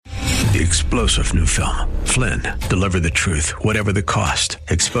The explosive new film, Flynn, deliver the truth, whatever the cost.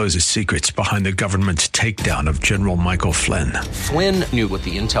 Exposes secrets behind the government's takedown of General Michael Flynn. Flynn knew what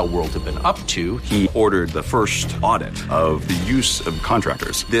the intel world had been up to. He ordered the first audit of the use of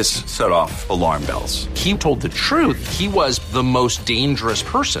contractors. This set off alarm bells. He told the truth. He was the most dangerous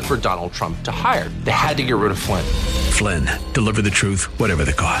person for Donald Trump to hire. They had to get rid of Flynn. Flynn, deliver the truth, whatever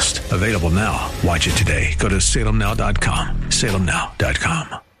the cost. Available now. Watch it today. Go to salemnow.com.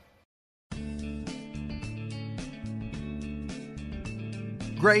 salemnow.com.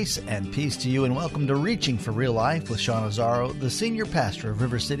 Grace and peace to you, and welcome to Reaching for Real Life with Sean Azzaro, the senior pastor of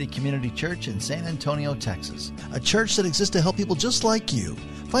River City Community Church in San Antonio, Texas. A church that exists to help people just like you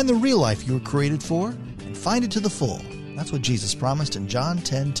find the real life you were created for and find it to the full. That's what Jesus promised in John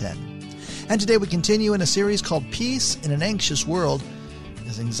 10:10. And today we continue in a series called Peace in an Anxious World,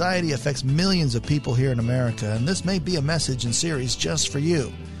 as anxiety affects millions of people here in America, and this may be a message and series just for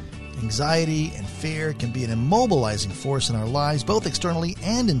you. Anxiety and fear can be an immobilizing force in our lives, both externally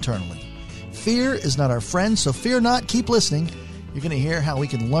and internally. Fear is not our friend, so fear not. Keep listening. You're going to hear how we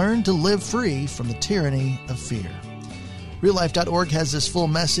can learn to live free from the tyranny of fear. RealLife.org has this full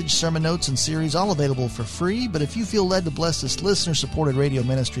message, sermon notes, and series all available for free, but if you feel led to bless this listener-supported radio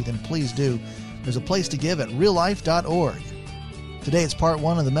ministry, then please do. There's a place to give at RealLife.org. Today it's part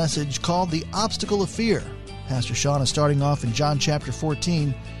one of the message called The Obstacle of Fear. Pastor Sean is starting off in John chapter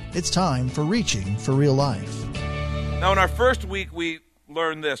 14. It's time for Reaching for Real Life. Now, in our first week, we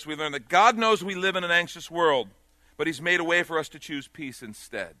learned this. We learned that God knows we live in an anxious world, but He's made a way for us to choose peace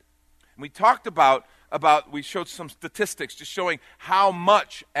instead. And we talked about we showed some statistics just showing how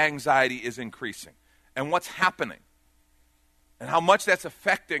much anxiety is increasing and what's happening and how much that's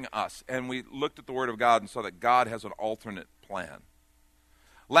affecting us. And we looked at the Word of God and saw that God has an alternate plan.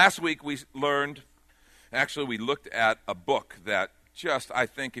 Last week, we looked at a book that I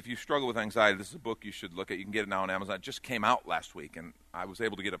think if you struggle with anxiety, this is a book you should look at. You can get it now on Amazon. It just came out last week, and I was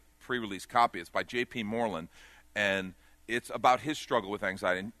able to get a pre-release copy. It's by J.P. Moreland, and it's about his struggle with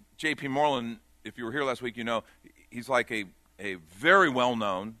anxiety. And J.P. Moreland, if you were here last week, you know he's like a very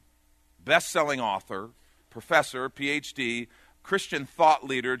well-known, best-selling author, professor, Ph.D., Christian thought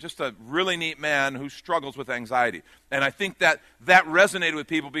leader, just a really neat man who struggles with anxiety. And I think that resonated with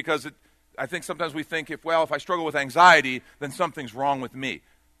people because I think sometimes we think if I struggle with anxiety, then something's wrong with me.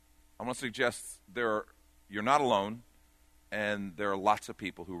 I want to suggest you're not alone, and there are lots of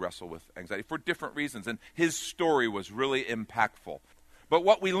people who wrestle with anxiety for different reasons, and his story was really impactful. But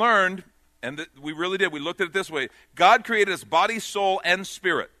what we learned, and we really did, we looked at it this way: God created us body, soul, and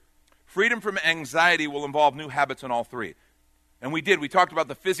spirit. Freedom from anxiety will involve new habits in all three. And we talked about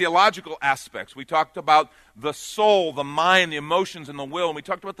the physiological aspects. We talked about the soul, the mind, the emotions, and the will. And we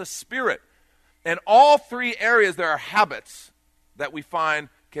talked about the spirit. In all three areas, there are habits that we find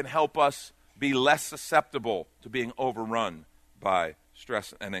can help us be less susceptible to being overrun by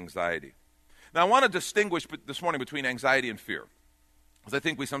stress and anxiety. Now, I want to distinguish this morning between anxiety and fear, because I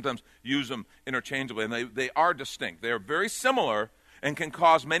think we sometimes use them interchangeably, and they are distinct. They are very similar and can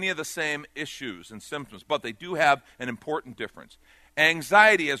cause many of the same issues and symptoms, but they do have an important difference.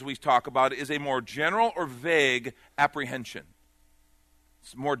 Anxiety, as we talk about, is a more general or vague apprehension.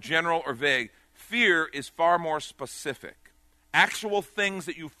 It's more general or vague. Fear is far more specific. Actual things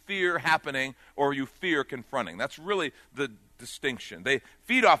that you fear happening or you fear confronting. That's really the distinction. They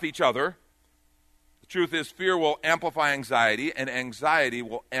feed off each other. The truth is, fear will amplify anxiety, and anxiety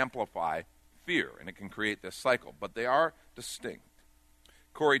will amplify fear, and it can create this cycle, but they are distinct.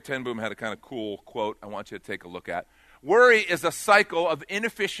 Corrie ten Boom had a kind of cool quote I want you to take a look at. Worry is a cycle of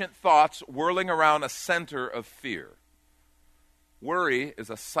inefficient thoughts whirling around a center of fear. Worry is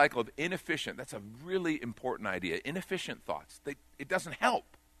a cycle of inefficient, that's a really important idea, inefficient thoughts. It doesn't help.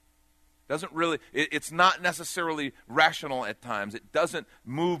 It's not necessarily rational at times. It doesn't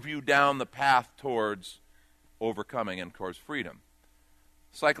move you down the path towards overcoming and towards freedom.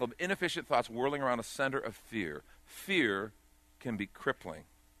 Cycle of inefficient thoughts whirling around a center of fear. Fear can be crippling.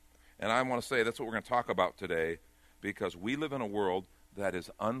 And I want to say that's what we're going to talk about today, because we live in a world that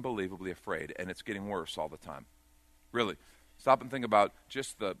is unbelievably afraid, and it's getting worse all the time. Really. Stop and think about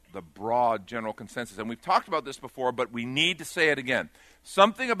just the broad general consensus. And we've talked about this before, but we need to say it again.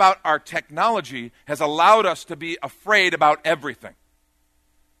 Something about our technology has allowed us to be afraid about everything.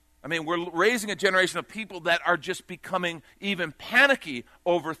 I mean, we're raising a generation of people that are just becoming even panicky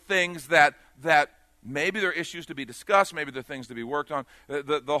over things that maybe they're issues to be discussed, maybe they're things to be worked on.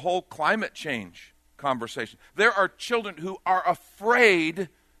 The whole climate change conversation. There are children who are afraid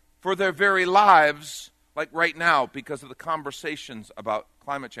for their very lives, like right now, because of the conversations about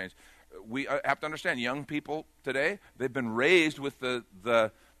climate change. We have to understand, young people today, they've been raised with the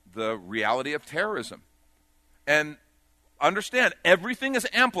the reality of terrorism. And understand, everything is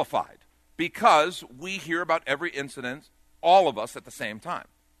amplified because we hear about every incident, all of us, at the same time.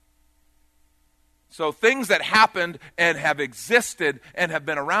 So things that happened and have existed and have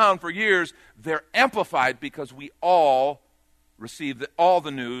been around for years, they're amplified because we all receive all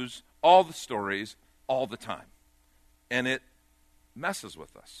the news, all the stories, all the time. And it messes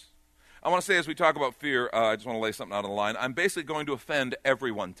with us. I want to say, as we talk about fear, I just want to lay something out on the line. I'm basically going to offend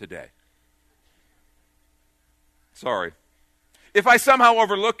everyone today. Sorry. If I somehow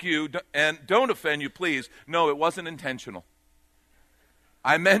overlook you and don't offend you, please, no, it wasn't intentional.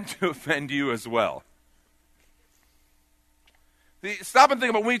 I meant to offend you as well. Stop and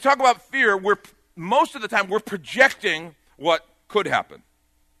think about, when you talk about fear, most of the time we're projecting what could happen.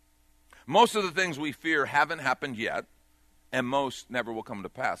 Most of the things we fear haven't happened yet, and most never will come to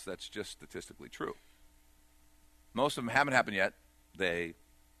pass. That's just statistically true. Most of them haven't happened yet.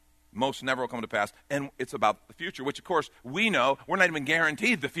 Most never will come to pass, and it's about the future, which, of course, we know we're not even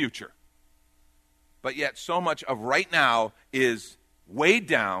guaranteed the future. But yet so much of right now is weighed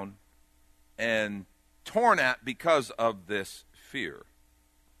down and torn at because of this fear.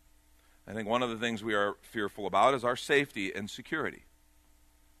 I think one of the things we are fearful about is our safety and security.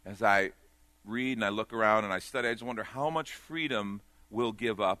 As I read and I look around and I study, I just wonder how much freedom we'll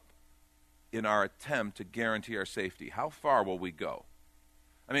give up in our attempt to guarantee our safety. How far will we go?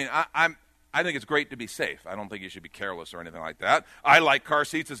 I mean, I think it's great to be safe. I don't think you should be careless or anything like that. I like car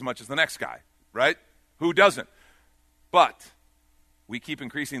seats as much as the next guy, right? Who doesn't? But we keep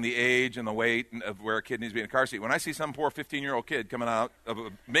increasing the age and the weight of where a kid needs to be in a car seat. When I see some poor 15-year-old kid coming out of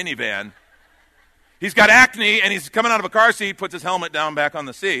a minivan, he's got acne and he's coming out of a car seat, puts his helmet down back on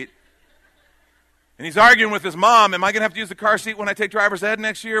the seat, and he's arguing with his mom, am I going to have to use the car seat when I take driver's ed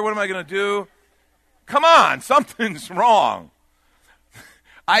next year? What am I going to do? Come on, something's wrong.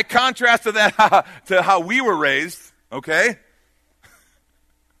 I contrasted that to how we were raised, okay?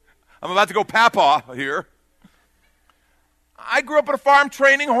 I'm about to go papa here. I grew up at a farm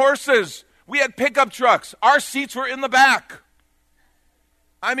training horses. We had pickup trucks. Our seats were in the back.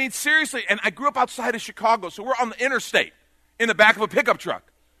 I mean, seriously. And I grew up outside of Chicago, so we're on the interstate in the back of a pickup truck.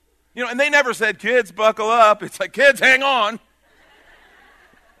 You know, and they never said, kids, buckle up. It's like, kids, hang on.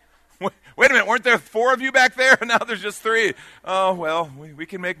 Wait a minute, weren't there 4 of you back there? Now there's just 3. Oh, well, we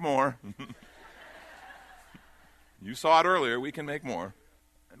can make more. You saw it earlier. We can make more.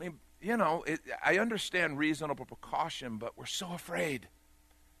 I mean, you know, I understand reasonable precaution, but we're so afraid.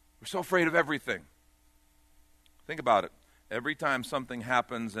 We're so afraid of everything. Think about it. Every time something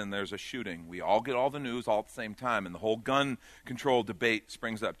happens and there's a shooting, we all get all the news all at the same time, and the whole gun control debate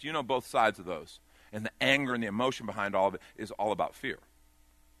springs up. Do you know both sides of those? And the anger and the emotion behind all of it is all about fear.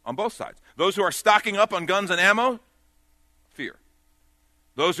 On both sides. Those who are stocking up on guns and ammo, fear.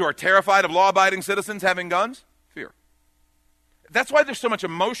 Those who are terrified of law-abiding citizens having guns, fear. That's why there's so much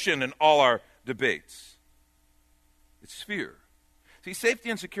emotion in all our debates. It's fear. See,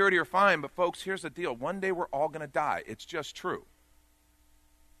 safety and security are fine, but folks, here's the deal. One day we're all going to die. It's just true.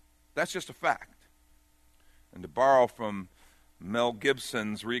 That's just a fact. And to borrow from Mel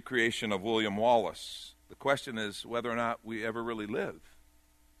Gibson's recreation of William Wallace, the question is whether or not we ever really live.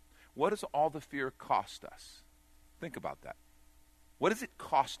 What does all the fear cost us? Think about that. What is it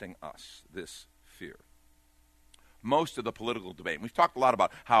costing us, this fear? Most of the political debate, and we've talked a lot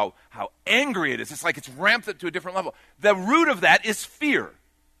about how angry it is. It's like it's ramped up to a different level. The root of that is fear.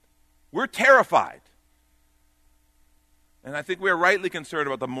 We're terrified. And I think we are rightly concerned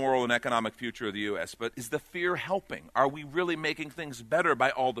about the moral and economic future of the U.S., but is the fear helping? Are we really making things better by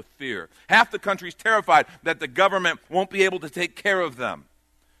all the fear? Half the country's terrified that the government won't be able to take care of them,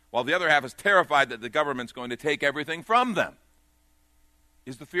 while the other half is terrified that the government's going to take everything from them.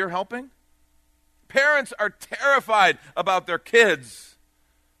 Is the fear helping? Parents are terrified about their kids.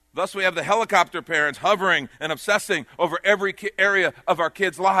 Thus we have the helicopter parents hovering and obsessing over every area of our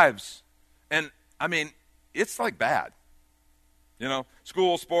kids' lives. And, I mean, it's like bad. You know,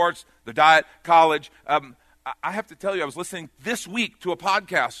 school, sports, the diet, college. I have to tell you, I was listening this week to a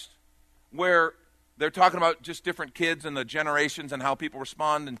podcast where they're talking about just different kids and the generations and how people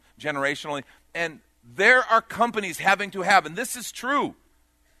respond and generationally. And there are companies having to have, and this is true,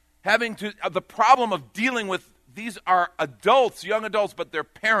 the problem of dealing with, these are adults, young adults, but they're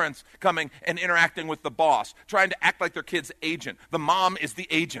parents coming and interacting with the boss, trying to act like their kid's agent. The mom is the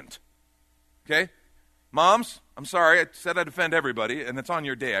agent. Okay? Moms, I'm sorry, I said I'd offend everybody, and it's on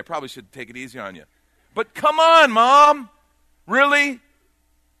your day. I probably should take it easy on you. But come on, Mom. Really?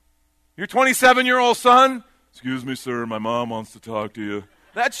 Your 27-year-old son? Excuse me, sir, my mom wants to talk to you.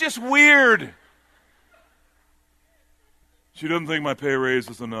 That's just weird. She doesn't think my pay raise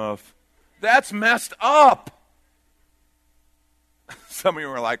is enough. That's messed up. Some of you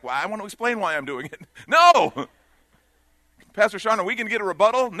are like, well, I want to explain why I'm doing it. No! Pastor Sean, are we going to get a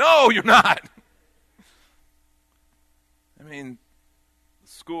rebuttal? No, you're not. I mean, the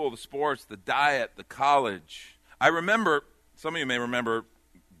school, the sports, the diet, the college. I remember, some of you may remember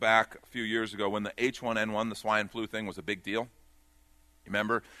back a few years ago when the H1N1, the swine flu thing, was a big deal. You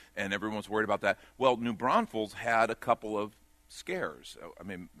remember? And everyone was worried about that. Well, New Braunfels had a couple of scares. I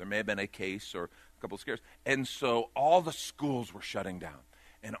mean, there may have been a case or a couple of scares. And so all the schools were shutting down.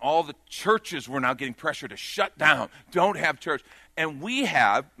 And all the churches were now getting pressure to shut down, don't have church. And we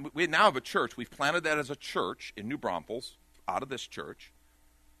now have a church. We've planted that as a church in New Braunfels, out of this church.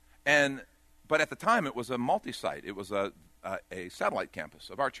 But at the time, it was a multi-site. It was a satellite campus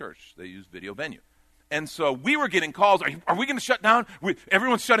of our church. They used Video Venue. And so we were getting calls, are we going to shut down?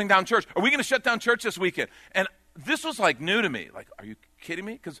 Everyone's shutting down church. Are we going to shut down church this weekend? And this was like new to me. Like, are you kidding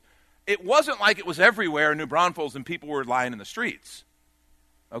me? Because it wasn't like it was everywhere in New Braunfels and people were lying in the streets.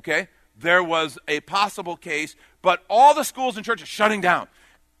 Okay? There was a possible case, but all the schools and churches shutting down.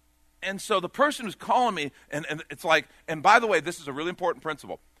 And so the person who's calling me, and it's like, and by the way, this is a really important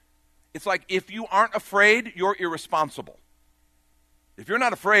principle. It's like if you aren't afraid, you're irresponsible. If you're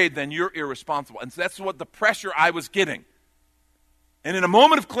not afraid, then you're irresponsible. And so that's what the pressure I was getting. And in a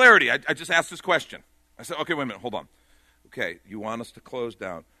moment of clarity, I just asked this question. I said, okay, wait a minute, hold on. Okay, you want us to close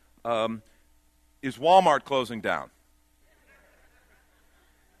down. Is Walmart closing down?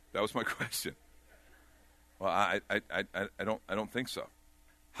 That was my question. Well, I don't think so.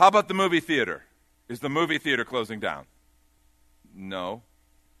 How about the movie theater? Is the movie theater closing down? No.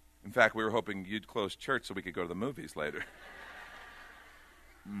 In fact, we were hoping you'd close church so we could go to the movies later.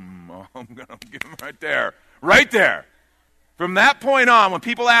 I'm going to give them right there. Right there. From that point on, when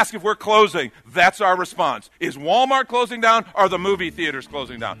people ask if we're closing, that's our response. Is Walmart closing down or the movie theaters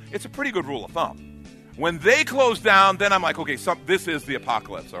closing down? It's a pretty good rule of thumb. When they close down, then I'm like, okay, this is the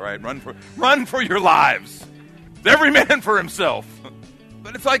apocalypse, all right? Run for your lives. Every man for himself.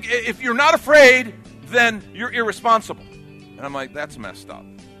 But it's like, if you're not afraid, then you're irresponsible. And I'm like, that's messed up.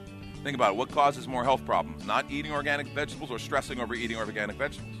 Think about it. What causes more health problems? Not eating organic vegetables or stressing over eating organic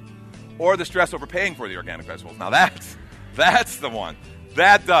vegetables? Or the stress over paying for the organic vegetables? Now that's the one.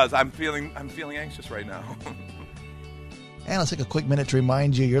 That does. I'm feeling anxious right now. And let's take a quick minute to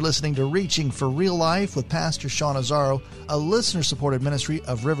remind you you're listening to Reaching for Real Life with Pastor Sean Azzaro, a listener-supported ministry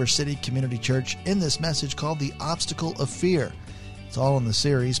of River City Community Church, in this message called The Obstacle of Fear. It's all in the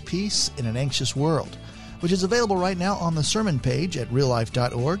series Peace in an Anxious World, which is available right now on the sermon page at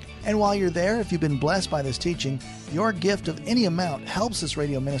reallife.org. And while you're there, if you've been blessed by this teaching, your gift of any amount helps this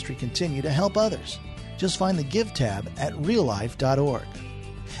radio ministry continue to help others. Just find the Give tab at reallife.org.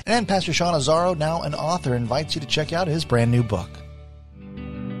 And Pastor Sean Azzaro, now an author, invites you to check out his brand new book.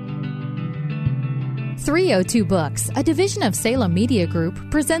 302 Books, a division of Salem Media Group,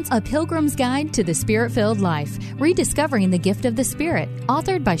 presents A Pilgrim's Guide to the Spirit-Filled Life, Rediscovering the Gift of the Spirit,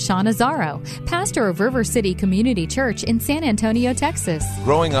 authored by Sean Azzaro, pastor of River City Community Church in San Antonio, Texas.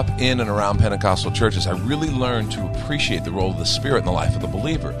 Growing up in and around Pentecostal churches, I really learned to appreciate the role of the Spirit in the life of the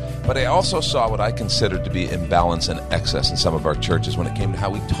believer. But I also saw what I considered to be imbalance and excess in some of our churches when it came to how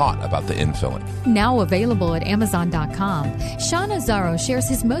we taught about the infilling. Now available at Amazon.com, Sean Azzaro shares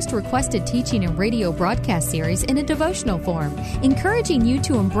his most requested teaching and radio broadcast series in a devotional form, encouraging you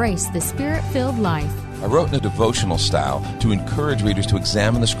to embrace the Spirit-filled life. I wrote in a devotional style to encourage readers to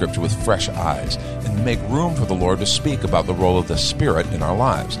examine the Scripture with fresh eyes and make room for the Lord to speak about the role of the Spirit in our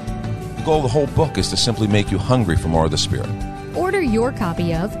lives. The goal of the whole book is to simply make you hungry for more of the Spirit. Order your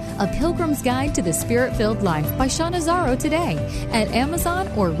copy of A Pilgrim's Guide to the Spirit-Filled Life by Sean Azzaro today at Amazon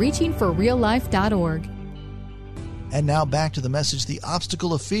or reachingforreallife.org. And now back to the message, The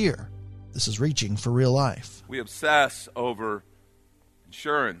Obstacle of Fear. This is Reaching for Real Life. We obsess over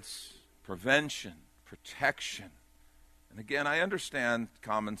insurance, prevention, protection. And again, I understand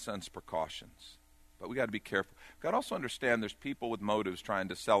common sense precautions, but we got to be careful. We've got to also understand there's people with motives trying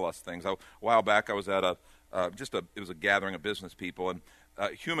to sell us things. A while back, I was at it was a gathering of business people, and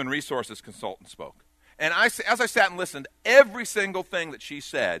a human resources consultant spoke. And as I sat and listened, every single thing that she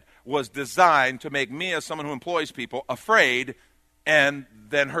said was designed to make me, as someone who employs people, afraid, and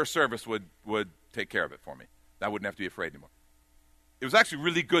then her service would take care of it for me. I wouldn't have to be afraid anymore. It was actually a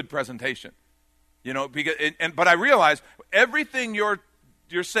really good presentation, because but I realized everything you're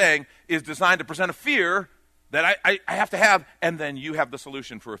saying is designed to present a fear that I have to have, and then you have the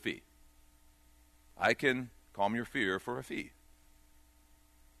solution for a fee. I can calm your fear for a fee.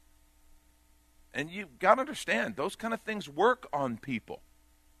 And you've got to understand, those kind of things work on people.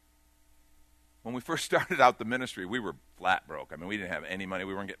 When we first started out the ministry, we were flat broke. I mean, we didn't have any money.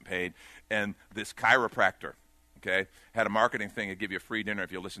 We weren't getting paid. And this chiropractor, okay, had a marketing thing to give you a free dinner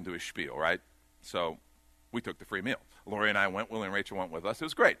if you listened to his spiel, right? So we took the free meal. Lori and I went. Willie and Rachel went with us. It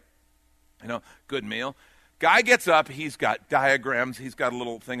was great. You know, good meal. Guy gets up. He's got diagrams. He's got a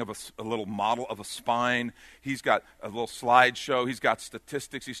little thing of a little model of a spine. He's got a little slideshow. He's got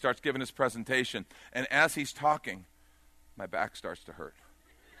statistics. He starts giving his presentation. And as he's talking, my back starts to hurt.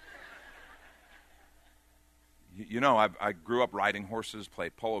 You know, I grew up riding horses,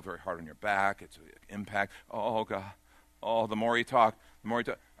 played polo, very hard on your back. It's an impact. Oh, God. Oh, the more he talked,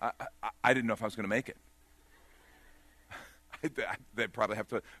 I didn't know if I was going to make it. They'd probably have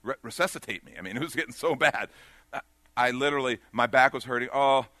to resuscitate me. I mean, it was getting so bad. I literally, my back was hurting.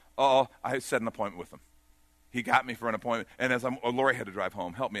 I set an appointment with him. He got me for an appointment. And as Lori had to drive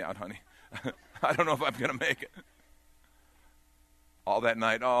home. Help me out, honey. I don't know if I'm going to make it. All that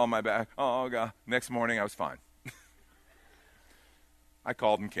night, my back. Oh, God. Next morning, I was fine. I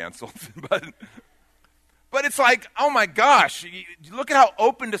called and canceled. But it's like, oh my gosh, look at how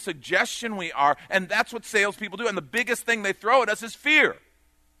open to suggestion we are, and that's what salespeople do. And the biggest thing they throw at us is fear.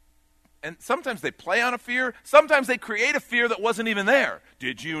 And sometimes they play on a fear. Sometimes they create a fear that wasn't even there.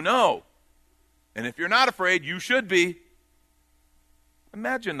 Did you know? And if you're not afraid, you should be.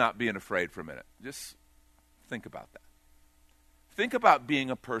 Imagine not being afraid for a minute. Just think about that. Think about being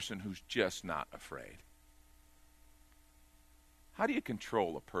a person who's just not afraid. How do you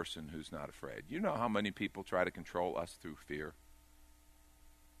control a person who's not afraid? You know how many people try to control us through fear?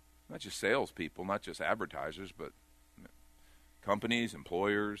 Not just salespeople, not just advertisers, but companies,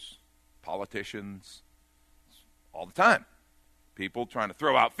 employers, politicians, all the time. People trying to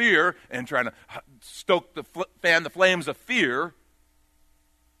throw out fear and trying to fan the flames of fear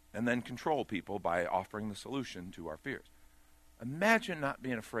and then control people by offering the solution to our fears. Imagine not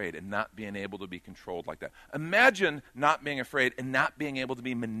being afraid and not being able to be controlled like that. Imagine not being afraid and not being able to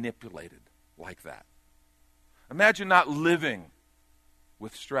be manipulated like that. Imagine not living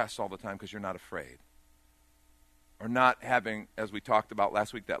with stress all the time because you're not afraid. Or not having, as we talked about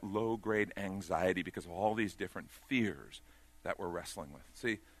last week, that low-grade anxiety because of all these different fears that we're wrestling with.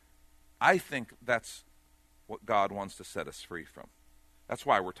 See, I think that's what God wants to set us free from. That's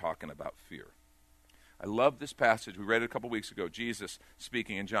why we're talking about fear. I love this passage. We read it a couple weeks ago. Jesus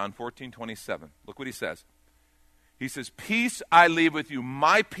speaking in John 14:27. Look what he says. He says, "Peace I leave with you.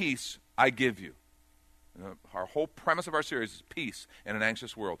 My peace I give you." Our whole premise of our series is peace in an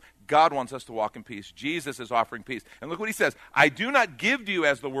anxious world. God wants us to walk in peace. Jesus is offering peace. And look what he says. "I do not give to you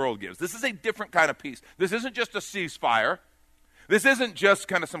as the world gives." This is a different kind of peace. This isn't just a ceasefire. This isn't just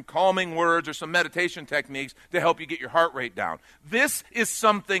kind of some calming words or some meditation techniques to help you get your heart rate down. This is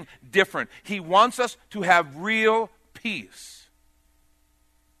something different. He wants us to have real peace.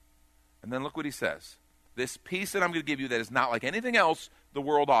 And then look what he says. This peace that I'm going to give you that is not like anything else the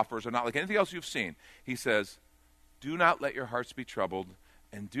world offers or not like anything else you've seen. He says, do not let your hearts be troubled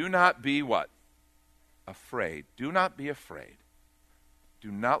and do not be what? Afraid. Do not be afraid. Do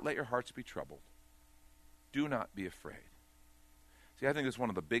not let your hearts be troubled. Do not be afraid. See, I think it's one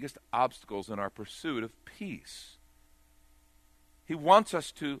of the biggest obstacles in our pursuit of peace. He wants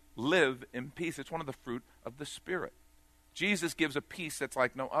us to live in peace. It's one of the fruit of the Spirit. Jesus gives a peace that's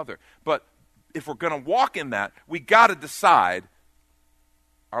like no other. But if we're going to walk in that, we got to decide,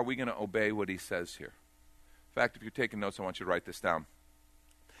 are we going to obey what he says here? In fact, if you're taking notes, I want you to write this down.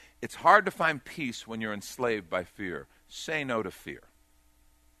 It's hard to find peace when you're enslaved by fear. Say no to fear.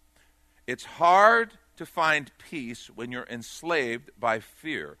 It's hard to find peace when you're enslaved by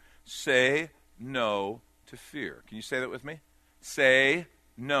fear. Say no to fear. Can you say that with me? Say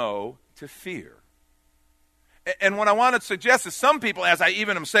no to fear. And what I want to suggest is some people, as I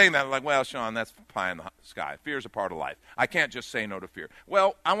even am saying that, are like, well, Sean, that's pie in the sky. Fear is a part of life. I can't just say no to fear.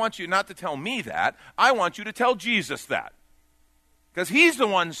 Well, I want you not to tell me that. I want you to tell Jesus that. Because he's the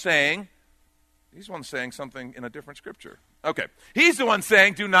one saying something in a different scripture. Okay. He's the one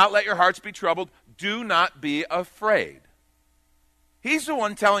saying, do not let your hearts be troubled. Do not be afraid. He's the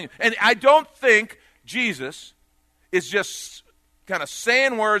one telling you. And I don't think Jesus is just kind of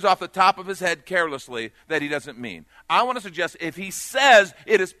saying words off the top of his head carelessly that he doesn't mean. I want to suggest if he says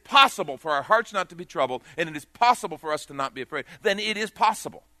it is possible for our hearts not to be troubled and it is possible for us to not be afraid, then it is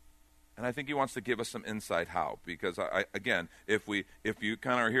possible. And I think he wants to give us some insight how. Because, again, if you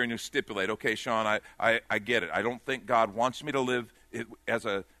kind of are here and you stipulate, okay, Sean, I get it. I don't think God wants me to live as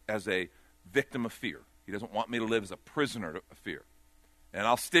a victim of fear. He doesn't want me to live as a prisoner of fear. And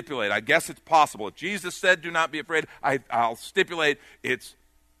I'll stipulate, I guess it's possible. If Jesus said do not be afraid, I'll stipulate it's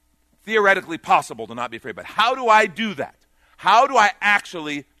theoretically possible to not be afraid. But how do I do that? How do I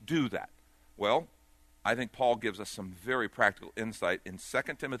actually do that? Well, I think Paul gives us some very practical insight in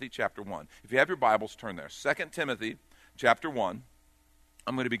 2 Timothy chapter 1. If you have your Bibles, turn there. 2 Timothy chapter 1.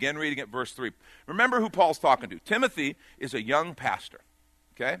 I'm going to begin reading at verse 3. Remember who Paul's talking to. Timothy is a young pastor,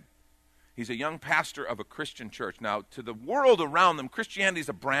 okay? He's a young pastor of a Christian church. Now, to the world around them, Christianity is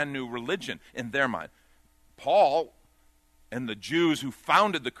a brand new religion in their mind. Paul and the Jews who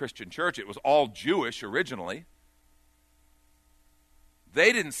founded the Christian church, it was all Jewish originally.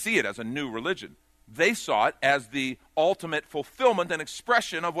 They didn't see it as a new religion. They saw it as the ultimate fulfillment and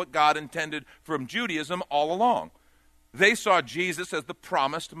expression of what God intended from Judaism all along. They saw Jesus as the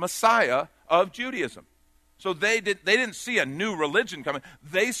promised Messiah of Judaism. So they didn't see a new religion coming.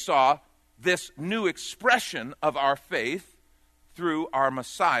 They saw this new expression of our faith through our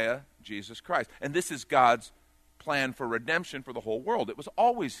Messiah, Jesus Christ. And this is God's plan for redemption for the whole world. It was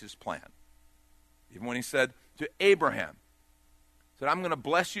always his plan. Even when he said to Abraham, that I'm going to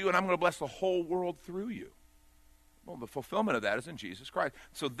bless you and I'm going to bless the whole world through you. Well, the fulfillment of that is in Jesus Christ.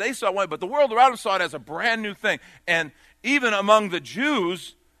 So they saw one, but the world around them saw it as a brand new thing. And even among the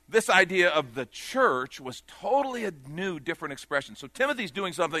Jews, this idea of the church was totally a new, different expression. So Timothy's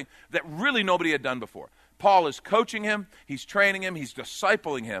doing something that really nobody had done before. Paul is coaching him, he's training him, he's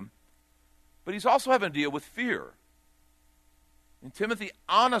discipling him, but he's also having to deal with fear. In Timothy,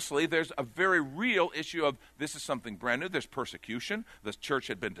 honestly, there's a very real issue of this is something brand new. There's persecution. The church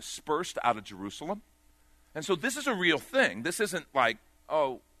had been dispersed out of Jerusalem. And so this is a real thing. This isn't like,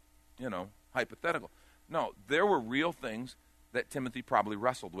 hypothetical. No, there were real things that Timothy probably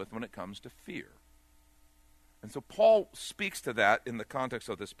wrestled with when it comes to fear. And so Paul speaks to that in the context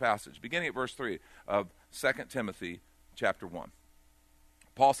of this passage, beginning at verse 3 of 2 Timothy chapter 1.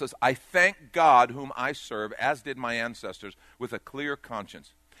 Paul says, I thank God whom I serve, as did my ancestors, with a clear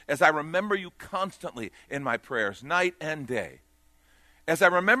conscience, as I remember you constantly in my prayers, night and day. As I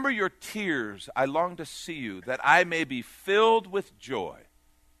remember your tears, I long to see you, that I may be filled with joy.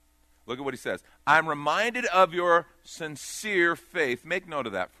 Look at what he says. I'm reminded of your sincere faith. Make note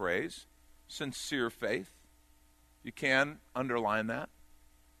of that phrase, sincere faith. You can underline that.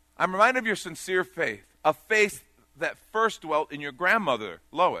 I'm reminded of your sincere faith, a faith that first dwelt in your grandmother,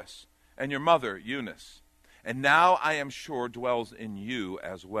 Lois, and your mother, Eunice, and now I am sure dwells in you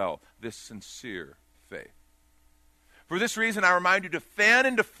as well, this sincere faith. For this reason, I remind you to fan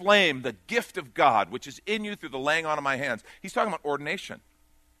into flame the gift of God, which is in you through the laying on of my hands. He's talking about ordination.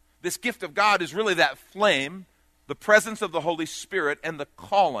 This gift of God is really that flame, the presence of the Holy Spirit, and the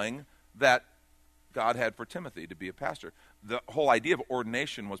calling that God had for Timothy to be a pastor. The whole idea of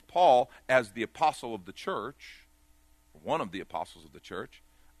ordination was Paul, as the apostle of the church, one of the apostles of the church,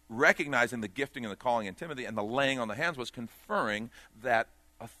 recognizing the gifting and the calling in Timothy, and the laying on the hands was conferring that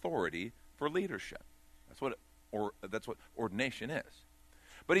authority for leadership. That's what ordination is.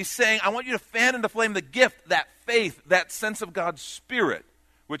 But he's saying, I want you to fan into flame the gift, that faith, that sense of God's Spirit,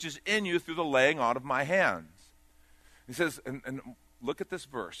 which is in you through the laying on of my hands. He says, and look at this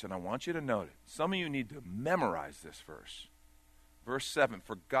verse, and I want you to note it. Some of you need to memorize this verse. Verse 7,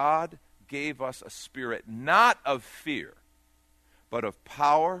 for God gave us a spirit not of fear, but of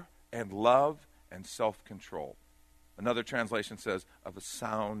power and love and self-control. Another translation says, of a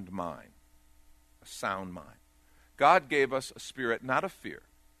sound mind. A sound mind. God gave us a spirit not of fear,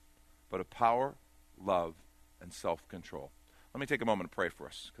 but of power, love, and self-control. Let me take a moment to pray for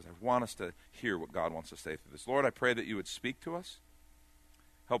us, because I want us to hear what God wants to say through this. Lord, I pray that you would speak to us.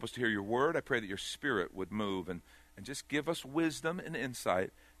 Help us to hear your word. I pray that your Spirit would move and just give us wisdom and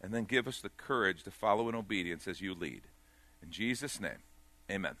insight, and then give us the courage to follow in obedience as you lead. In Jesus' name,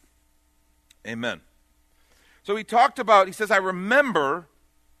 amen. Amen. So he says, I'm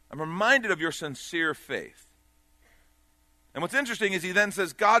reminded of your sincere faith. And what's interesting is he then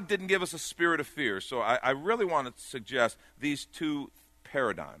says, God didn't give us a spirit of fear. So I really want to suggest these two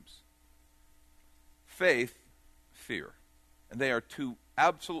paradigms. Faith, fear. And they are two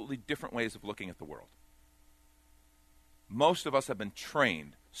absolutely different ways of looking at the world. Most of us have been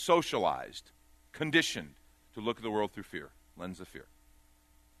trained, socialized, conditioned to look at the world through fear, lens of fear.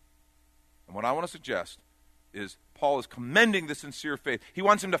 And what I want to suggest is Paul is commending the sincere faith. He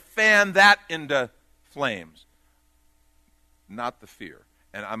wants him to fan that into flames, not the fear.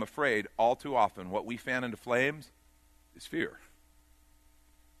 And I'm afraid all too often what we fan into flames is fear.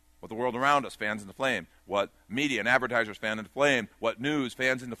 What the world around us fans into flame, what media and advertisers fan into flame, what news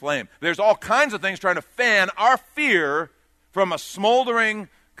fans into flame. There's all kinds of things trying to fan our fear from a smoldering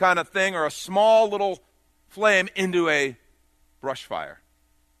kind of thing or a small little flame into a brush fire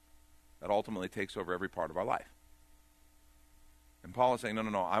that ultimately takes over every part of our life. And Paul is saying,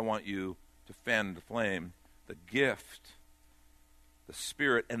 no, I want you to fan into flame the gift, the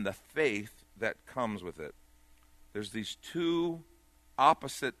Spirit, and the faith that comes with it. There's these two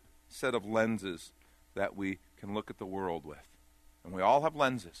opposite set of lenses that we can look at the world with. And we all have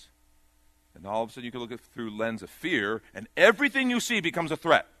lenses. And all of a sudden you can look at through lens of fear, and everything you see becomes a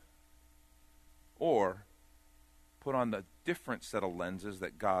threat. Or put on the different set of lenses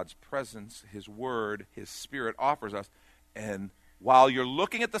that God's presence, His Word, His Spirit offers us. And while you're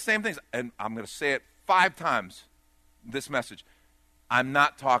looking at the same things, and I'm going to say it 5 times, this message, I'm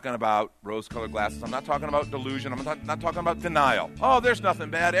not talking about rose-colored glasses. I'm not talking about delusion. I'm not talking about denial. Oh, there's nothing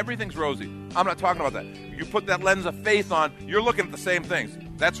bad. Everything's rosy. I'm not talking about that. You put that lens of faith on, you're looking at the same things.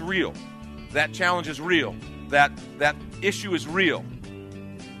 That's real. That challenge is real. That issue is real.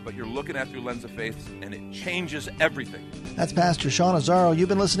 But you're looking at through lens of faith, and it changes everything. That's Pastor Sean Azzaro. You've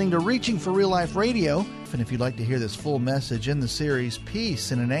been listening to Reaching for Real Life Radio. And if you'd like to hear this full message in the series,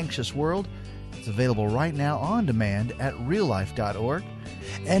 Peace in an Anxious World, it's available right now on demand at reallife.org.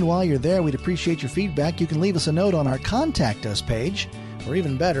 And while you're there, we'd appreciate your feedback. You can leave us a note on our Contact Us page. Or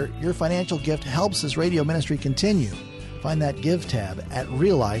even better, your financial gift helps this radio ministry continue. Find that Give tab at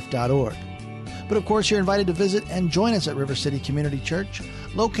reallife.org. But of course, you're invited to visit and join us at River City Community Church,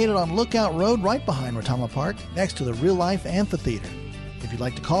 located on Lookout Road right behind Rotama Park, next to the Real Life Amphitheater. If you'd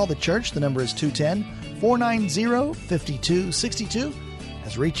like to call the church, the number is 210-490-5262.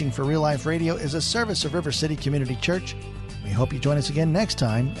 As Reaching for Real Life Radio is a service of River City Community Church. We hope you join us again next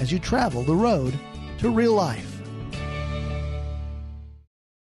time as you travel the road to real life.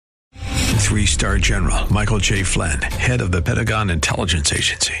 3-star General Michael J. Flynn, head of the Pentagon Intelligence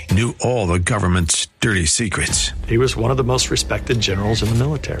Agency, knew all the government's dirty secrets. He was one of the most respected generals in the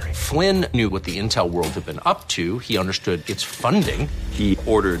military. Flynn knew what the intel world had been up to. He understood its funding. He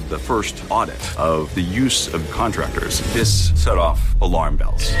ordered the first audit of the use of contractors. This set off alarm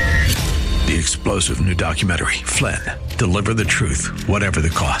bells. The explosive new documentary, Flynn, Deliver the Truth, Whatever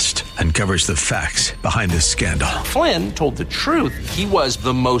the Cost, uncovers the facts behind this scandal. Flynn told the truth. He was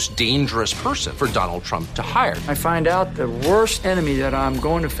the most dangerous person for Donald Trump to hire. I find out the worst enemy that I'm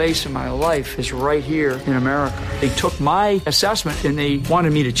going to face in my life is right here in America. They took my assessment and they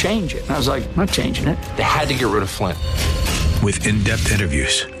wanted me to change it. And I was like, I'm not changing it. They had to get rid of Flynn. With in-depth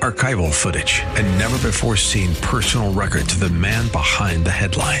interviews, archival footage, and never-before-seen personal records of the man behind the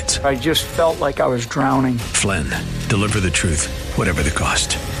headlines. I just felt like I was drowning. Flynn, Deliver the Truth, Whatever the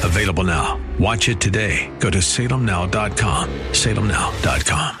Cost. Available now. Watch it today. Go to salemnow.com.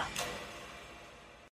 salemnow.com.